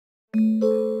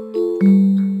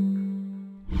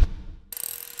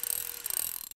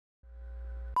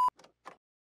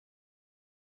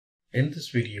In this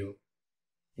video,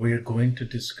 we are going to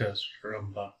discuss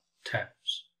Rumba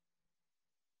tabs.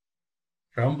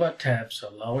 Rumba tabs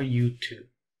allow you to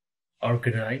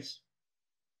organize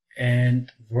and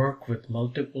work with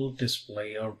multiple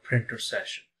display or printer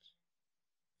sessions,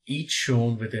 each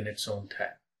shown within its own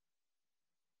tab.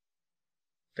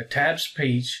 The tabs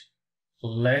page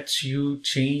lets you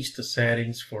change the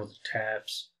settings for the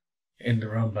tabs in the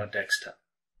Rumba desktop.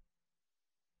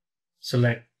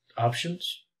 Select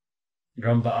Options,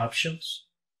 Rumba Options,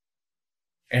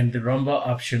 and the Rumba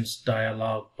Options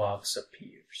dialog box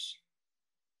appears.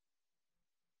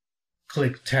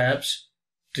 Click Tabs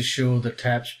to show the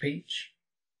tabs page.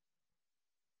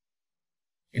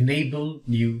 Enable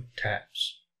New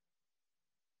Tabs.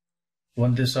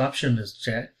 When this option is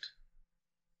checked,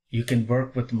 you can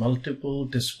work with multiple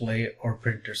display or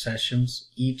printer sessions,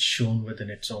 each shown within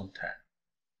its own tab.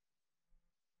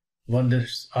 When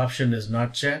this option is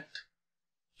not checked,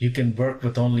 you can work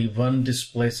with only one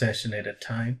display session at a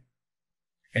time,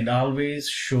 and Always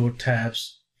Show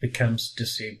Tabs becomes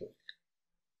disabled.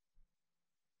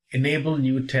 Enable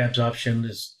New Tabs option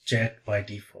is checked by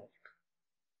default.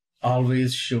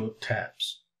 Always Show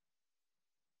Tabs.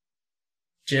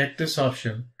 Check this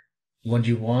option when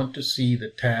you want to see the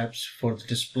tabs for the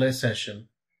display session,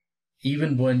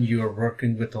 even when you are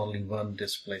working with only one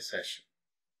display session.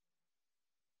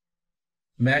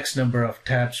 Max number of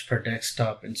tabs per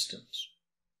desktop instance.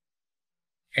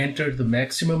 Enter the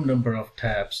maximum number of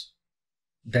tabs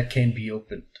that can be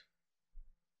opened.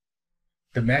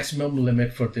 The maximum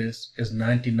limit for this is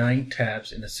 99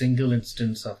 tabs in a single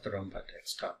instance of the Rumba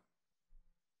desktop.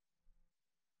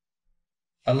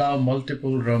 Allow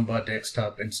multiple Rumba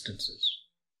desktop instances.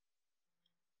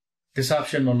 This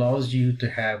option allows you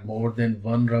to have more than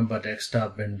one Rumba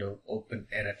desktop window open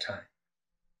at a time.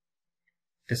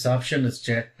 This option is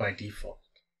checked by default.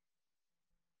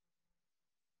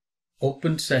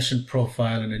 Open session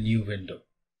profile in a new window.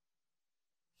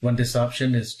 When this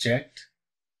option is checked,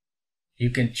 you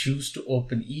can choose to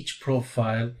open each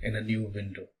profile in a new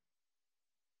window.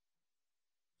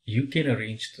 You can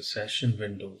arrange the session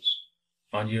windows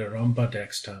on your Rumba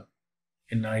desktop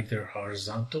in either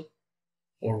horizontal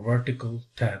or vertical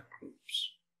tab groups.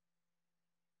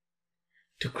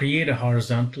 To create a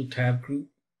horizontal tab group,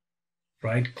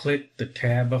 right-click the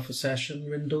tab of a session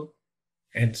window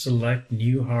and select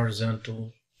New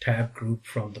Horizontal Tab Group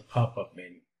from the pop-up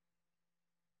menu.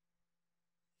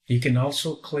 You can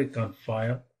also click on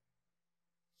File,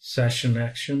 Session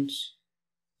Actions,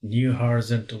 New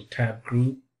Horizontal Tab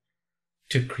Group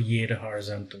to create a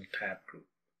horizontal tab group.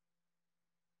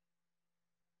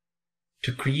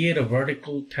 To create a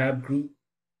vertical tab group,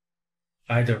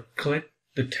 either click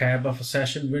the tab of a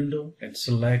session window and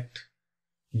select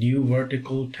New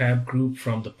Vertical Tab Group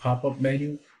from the pop-up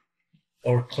menu,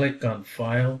 or click on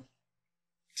File,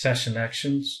 Session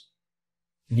Actions,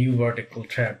 New Vertical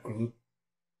Tab Group.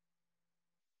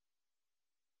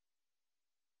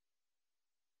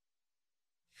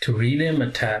 To rename a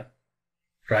tab,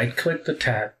 right-click the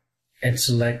tab and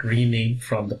select Rename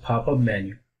from the pop-up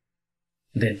menu.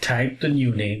 Then type the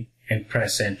new name and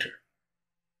press Enter.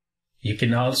 You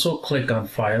can also click on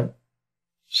File,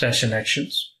 Session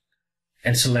Actions,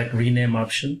 and select Rename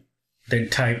option, then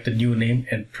type the new name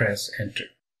and press Enter.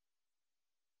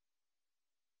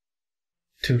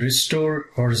 To restore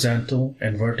horizontal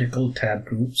and vertical tab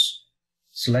groups,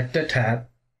 select a tab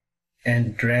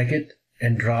and drag it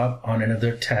and drop on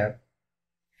another tab,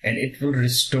 and it will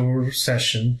restore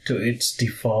session to its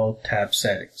default tab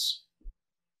settings.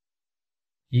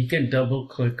 You can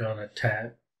double-click on a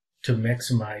tab to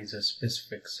maximize a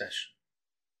specific session.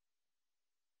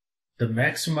 The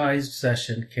maximized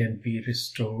session can be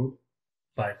restored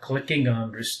by clicking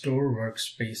on Restore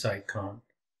Workspace icon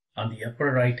on the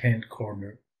upper right-hand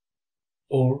corner,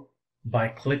 or by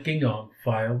clicking on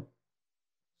File,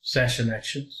 Session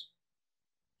Actions,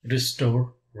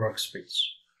 Restore Workspace.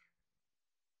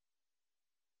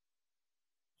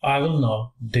 I will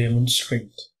now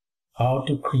demonstrate how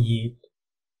to create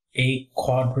a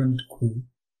quadrant group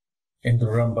in the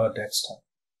Rumba desktop.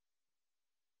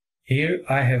 Here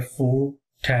I have 4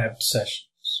 tabbed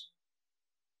sessions.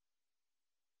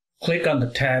 Click on the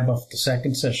tab of the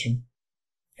second session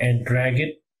and drag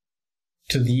it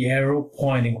to the arrow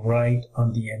pointing right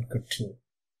on the anchor tool.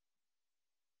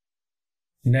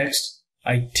 Next,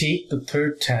 I take the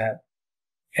third tab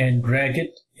and drag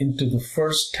it into the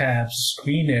first tab's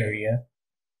screen area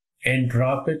and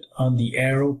drop it on the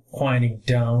arrow pointing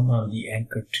down on the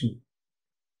anchor tool.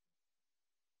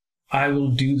 I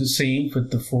will do the same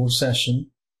with the fourth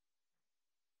session.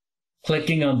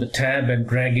 Clicking on the tab and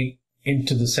dragging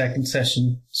into the second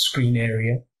session screen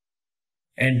area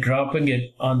and dropping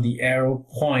it on the arrow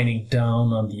pointing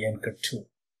down on the anchor tool.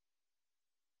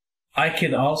 I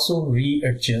can also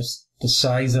readjust the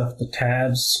size of the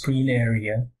tab's screen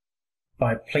area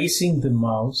by placing the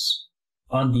mouse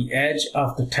on the edge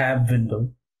of the tab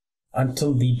window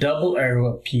until the double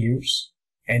arrow appears,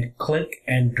 and click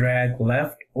and drag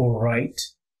left or right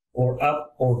or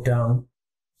up or down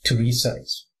to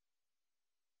resize.